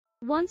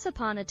Once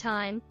upon a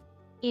time,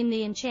 in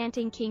the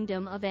enchanting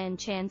kingdom of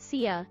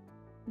Enchantia,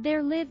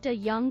 there lived a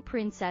young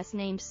princess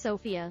named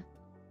Sofia.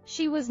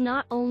 She was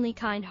not only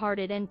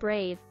kind-hearted and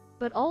brave,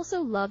 but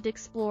also loved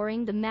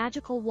exploring the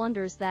magical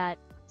wonders that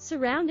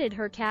surrounded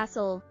her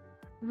castle.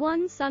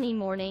 One sunny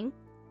morning,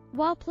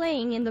 while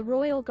playing in the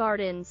royal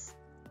gardens,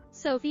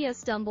 Sofia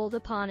stumbled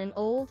upon an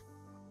old,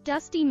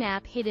 dusty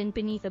map hidden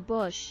beneath a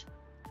bush.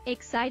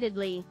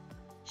 Excitedly,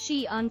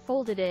 she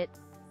unfolded it,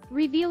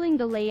 revealing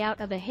the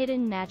layout of a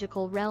hidden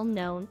magical realm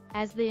known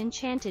as the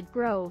Enchanted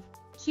Grove.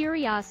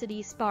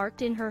 Curiosity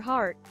sparked in her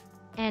heart,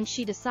 and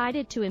she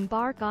decided to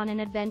embark on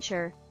an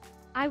adventure.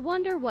 "I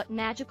wonder what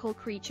magical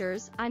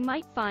creatures I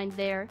might find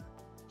there,"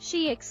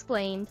 she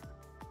exclaimed,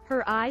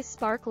 her eyes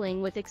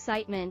sparkling with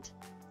excitement.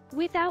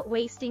 Without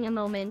wasting a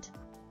moment,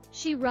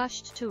 she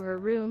rushed to her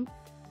room,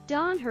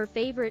 donned her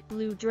favorite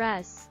blue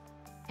dress,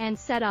 and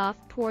set off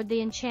toward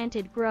the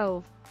Enchanted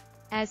Grove.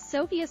 As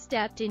Sofia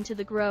stepped into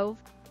the grove,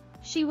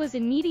 she was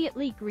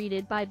immediately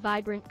greeted by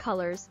vibrant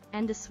colors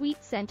and the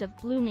sweet scent of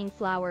blooming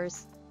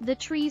flowers. The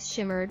trees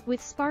shimmered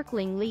with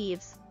sparkling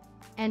leaves,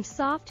 and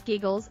soft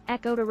giggles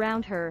echoed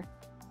around her.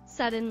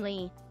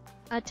 Suddenly,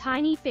 a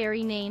tiny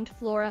fairy named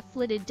Flora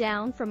flitted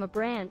down from a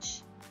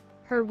branch,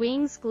 her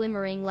wings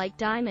glimmering like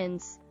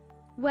diamonds.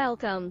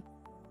 "Welcome,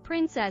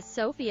 Princess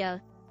Sofia.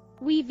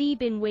 We've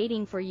been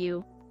waiting for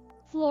you,"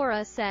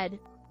 Flora said,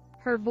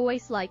 her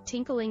voice like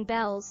tinkling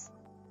bells.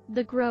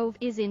 "The grove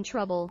is in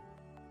trouble.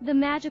 The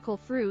magical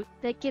fruit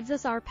that gives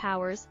us our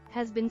powers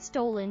has been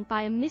stolen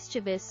by a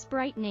mischievous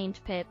sprite named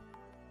Pip.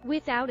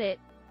 Without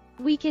it,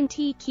 we can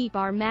keep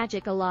our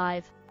magic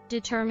alive."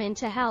 "Determined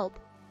to help,"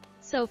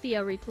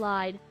 Sofia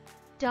replied.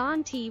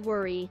 "Don't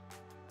worry,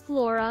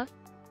 Flora.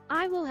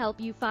 I will help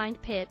you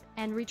find Pip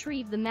and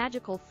retrieve the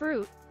magical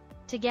fruit."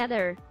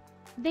 Together,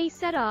 they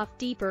set off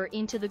deeper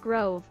into the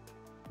grove,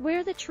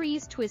 where the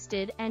trees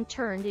twisted and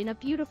turned in a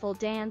beautiful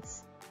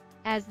dance.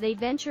 As they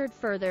ventured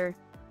further,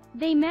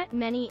 they met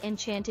many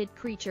enchanted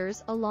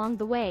creatures along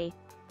the way.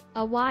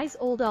 A wise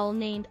old owl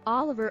named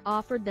Oliver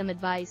offered them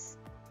advice.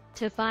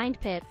 "To find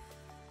Pip,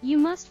 you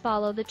must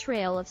follow the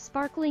trail of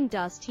sparkling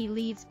dust he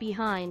leaves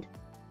behind.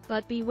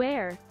 But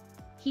beware,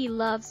 he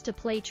loves to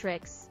play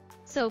tricks."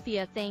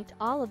 Sofia thanked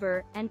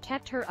Oliver and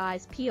kept her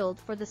eyes peeled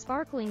for the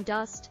sparkling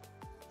dust.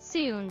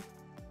 Soon,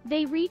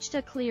 they reached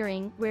a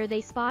clearing where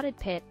they spotted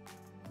Pip,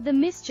 the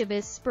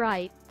mischievous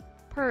sprite,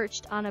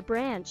 perched on a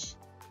branch,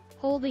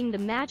 holding the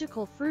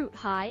magical fruit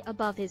high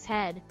above his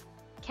head.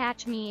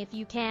 "Catch me if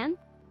you can,"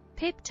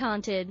 Pip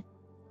taunted,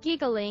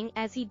 giggling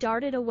as he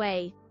darted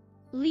away,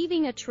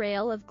 leaving a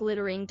trail of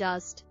glittering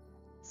dust.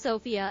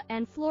 Sofia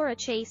and Flora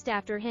chased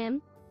after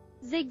him,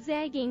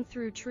 zigzagging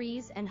through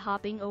trees and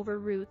hopping over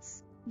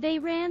roots. They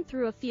ran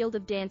through a field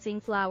of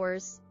dancing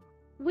flowers,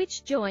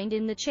 which joined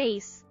in the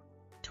chase,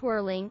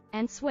 twirling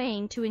and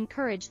swaying to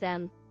encourage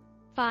them.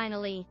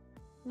 Finally,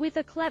 with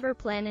a clever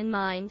plan in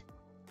mind,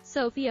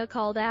 Sofia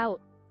called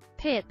out,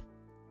 "Pip,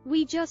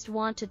 we just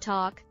want to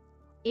talk.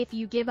 If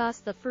you give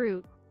us the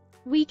fruit,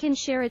 we can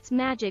share its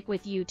magic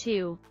with you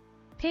too."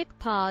 Pip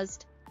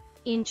paused,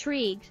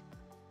 intrigued.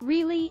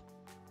 "Really?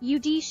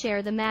 You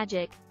share the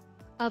magic?"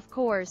 "Of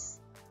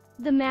course.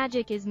 The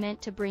magic is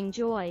meant to bring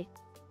joy,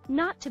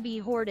 not to be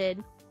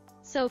hoarded,"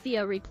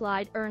 Sofia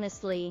replied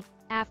earnestly.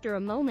 After a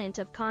moment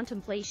of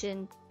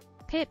contemplation,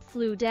 Pip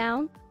flew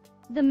down,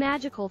 the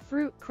magical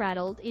fruit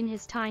cradled in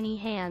his tiny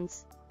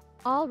hands.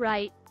 "All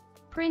right,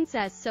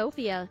 Princess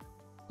Sofia,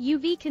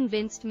 you've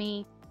convinced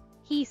me,"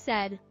 he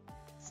said,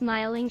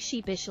 smiling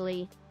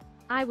sheepishly.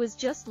 "I was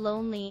just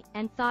lonely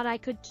and thought I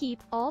could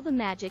keep all the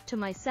magic to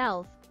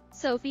myself."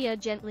 Sofia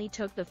gently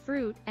took the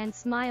fruit and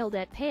smiled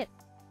at Pip.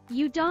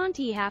 "You don't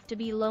have to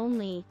be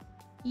lonely.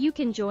 You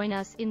can join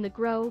us in the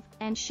grove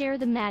and share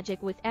the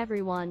magic with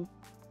everyone."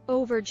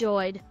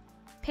 Overjoyed,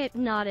 Pip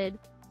nodded,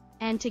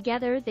 and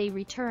together they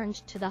returned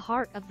to the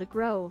heart of the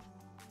grove.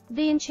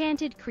 The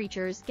enchanted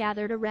creatures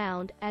gathered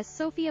around as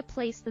Sofia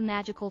placed the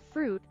magical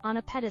fruit on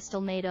a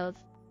pedestal made of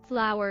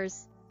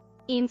flowers.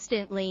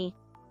 Instantly,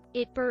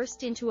 it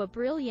burst into a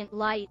brilliant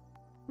light,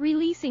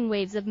 releasing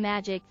waves of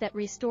magic that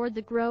restored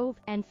the grove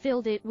and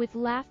filled it with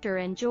laughter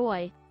and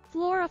joy.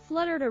 Flora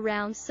fluttered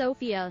around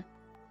Sofia,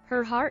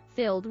 her heart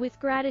filled with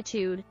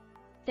gratitude.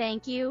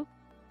 "Thank you,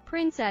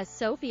 Princess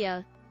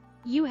Sofia.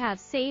 You have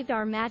saved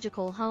our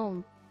magical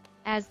home."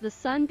 As the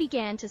sun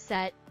began to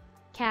set,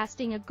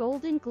 casting a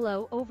golden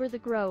glow over the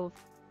grove,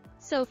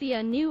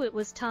 Sofia knew it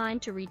was time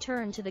to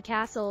return to the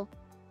castle,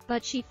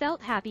 but she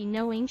felt happy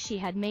knowing she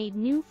had made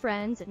new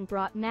friends and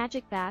brought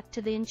magic back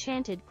to the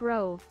Enchanted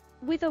Grove.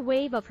 With a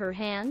wave of her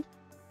hand,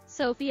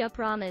 Sofia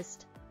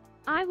promised,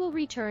 "I will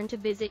return to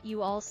visit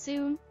you all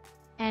soon."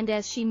 And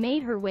as she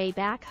made her way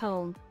back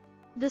home,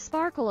 the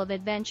sparkle of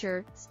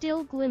adventure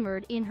still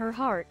glimmered in her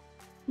heart,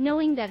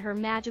 knowing that her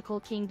magical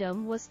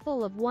kingdom was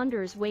full of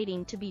wonders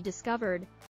waiting to be discovered.